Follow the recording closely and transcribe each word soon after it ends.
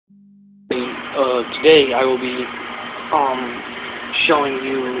Today I will be showing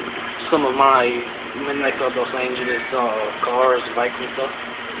you some of my Midnight Club Los Angeles cars, bikes, and stuff.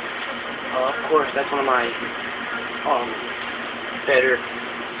 Of course, that's one of my um, better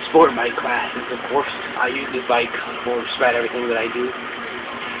sport bike classes. Of course, I use this bike for just about everything that I do.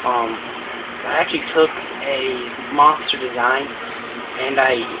 I actually took a monster design and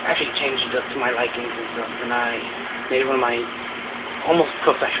I actually changed it up to my likings and stuff, and I made it one of my almost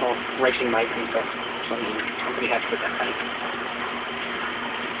professional racing bikes and stuff. So I'm pretty happy with that bike.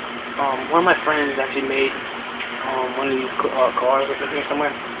 One of my friends actually made one of these cars up in here somewhere.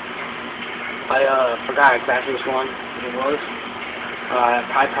 I forgot exactly which one it was.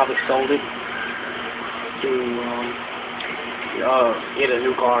 I probably sold it to get a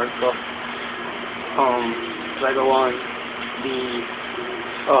new car and stuff. So I go on the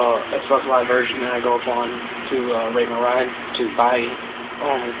Xbox Live version, and I go up on to Rate My Ride to buy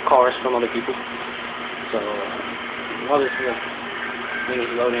cars from other people. So while this thing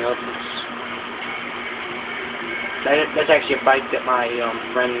is loading up, that's actually a bike that my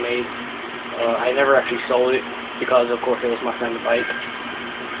friend made. I never actually sold it because, of course, it was my friend's bike.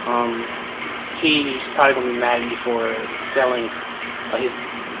 He's probably gonna be mad at me for selling his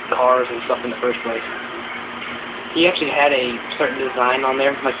cars and stuff in the first place. He actually had a certain design on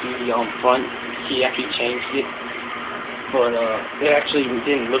there, like the front. He actually changed it, but it actually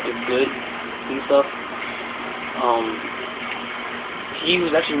didn't look as good and stuff. He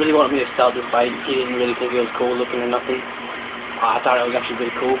was actually really wanting me to sell this bike. He didn't really think it was cool looking or nothing. I thought it was actually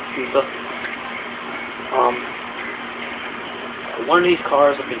really cool and stuff. One of these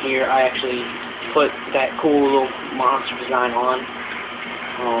cars up in here, I actually put that cool little monster design on.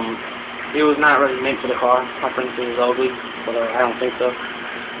 It was not really meant for the car. My friend said it was ugly, but I don't think so.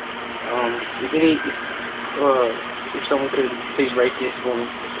 If someone could please rate this one,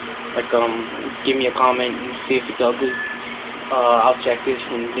 like give me a comment and see if it's ugly. I'll check this,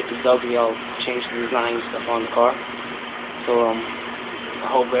 and if it's ugly, I'll change the design and stuff on the car. So I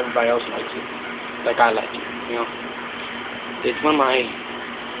hope everybody else likes it, like I like it. You know, it's one of my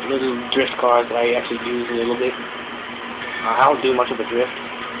little drift cars that I actually use a little bit. I don't do much of a drift.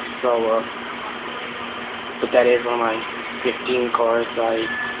 So, but that is one of my 15 cars that I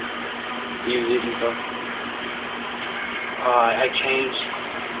use it and stuff. I changed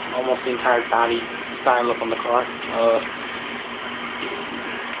almost the entire body style up on the car.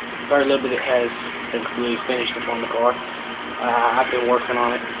 Very little bit it has been completely finished up on the car. I've been working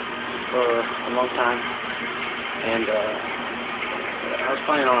on it for a long time, and I was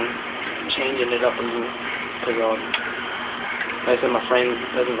planning on changing it up a little, because like I said, my friend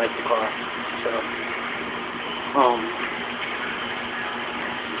doesn't like the car, so,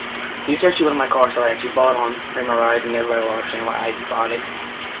 these are actually one of my cars that I actually bought on Rate My Ride, and everybody will understand why I bought it.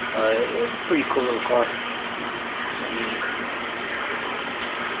 It's a pretty cool little car.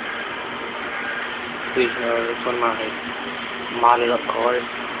 It's one of my modded up cars.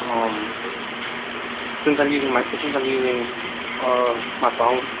 Since I'm using my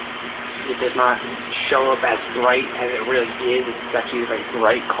phone, it does not show up as bright as it really is. It's actually a very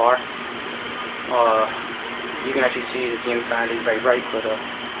bright car. You can actually see that the inside is very bright, but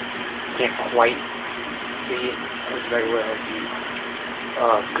you can't quite see it as very well as you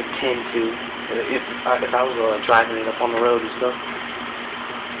could tend to if I was driving it up on the road and stuff.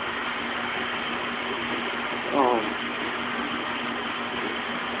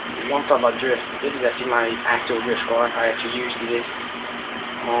 One thought about drift. This is actually my actual drift car. I actually used this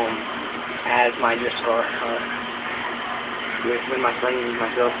as my drift car. When my friend and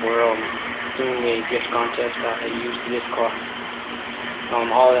myself were doing a drift contest, I used this car.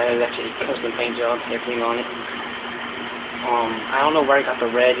 All that is actually custom paint job, everything on it. I don't know where I got the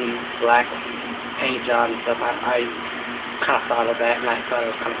red and black paint job and stuff. I kind of thought of that, and I thought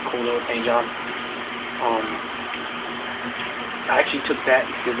it was kind of a cool little paint job. I actually took that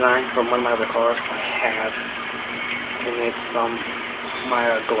design from one of my other cars I have, and it's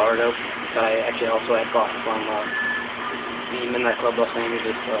my Gallardo that I actually also had bought from the Midnight Club Los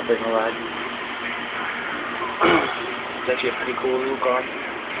Angeles Rate My Ride. It's actually a pretty cool little car.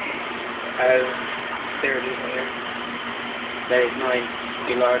 There it is right there. That is my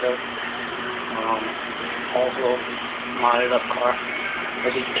Gallardo. Also modded up car.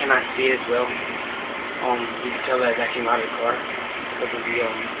 As you cannot see it as well. You can tell that it's actually not a car because of the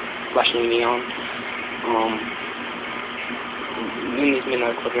flashing neon. In this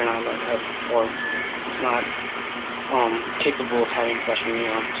Midnight Club, you're not allowed to have, or it's not capable of having flashing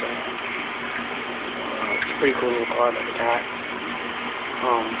neon. So it's a pretty cool little car that I got.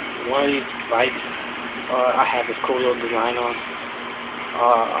 One of these bikes, I have this cool little design on.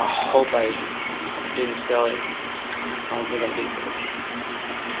 I hope I didn't sell it. I don't think I did.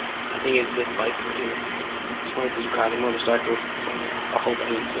 I think it's this bike right here. It's one of the Ducati motorcycles. I hope I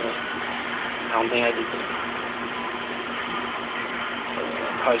didn't sell it. I don't think I did.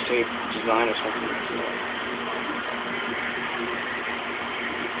 Probably say design or something.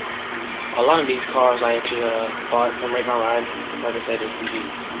 A lot of these cars I actually bought from Rate My Ride. Like I said, it's a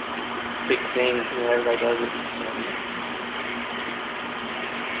big thing. You know, everybody does it.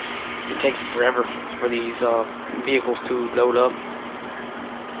 It takes forever for these vehicles to load up.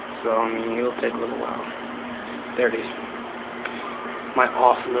 So, I mean, it'll take a little while. There it is. My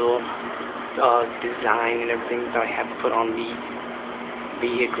awesome little design and everything that I have to put on the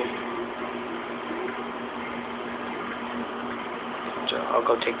vehicle. So I'll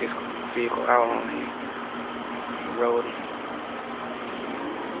go take this vehicle out on the road.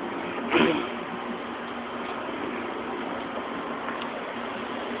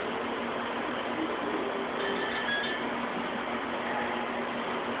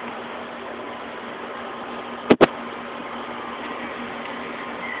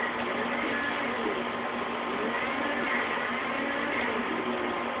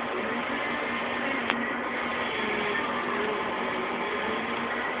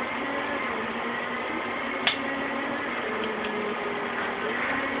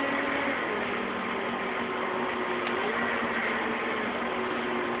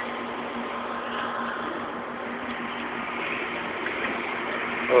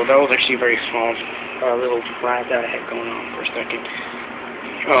 Well, that was actually a very small little ride that I had going on for a second.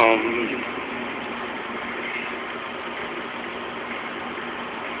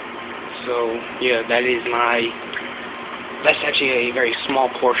 So, yeah, that's actually a very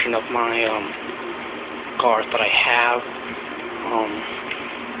small portion of my cars that I have.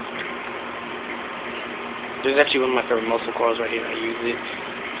 There's actually one of my favorite muscle cars right here. I use it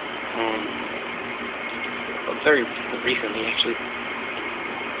very recently, actually.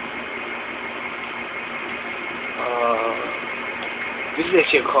 This is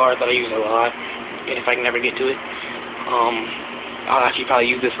actually a car that I use a lot, and if I can ever get to it, I'll actually probably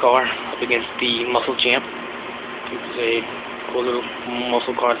use this car up against the Muscle Champ. This is a cool little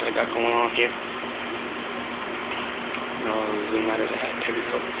muscle car that I got going on here. Zoom out of the hat. There we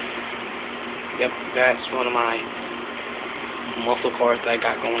go. Yep, that's one of my muscle cars that I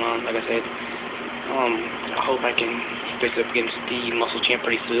got going on. Like I said, I hope I can face up against the Muscle Champ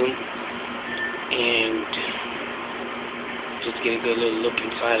pretty soon, and just get a good little look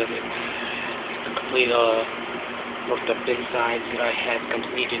inside of it. The complete looked up insides that I had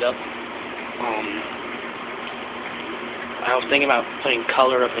completed up. I was thinking about putting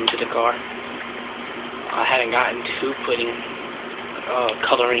color up into the car. I hadn't gotten to putting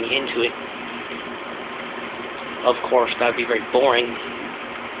coloring into it. Of course, that'd be very boring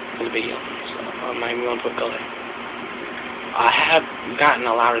in the video, so I'm not even going to put color. I have gotten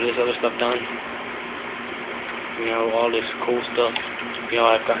a lot of this other stuff done. You know, all this cool stuff, you know,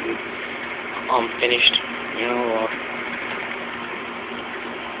 I've gotten finished, you know,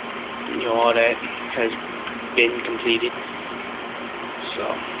 all that has been completed. So,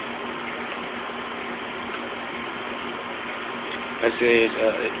 I said,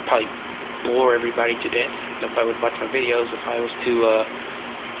 it'd probably bore everybody to death if I would watch my videos if I was to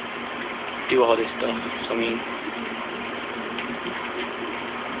do all this stuff. So, I mean,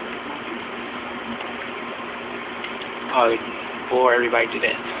 I would bore everybody to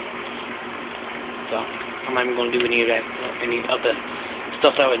death. So, I'm not even going to do any of that, any of the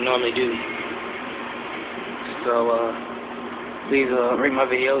stuff that I would normally do. So, please rate my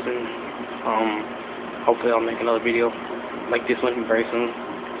videos, and hopefully I'll make another video like this one very soon.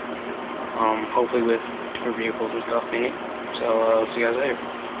 Hopefully with different vehicles and stuff in it. So, see you guys later.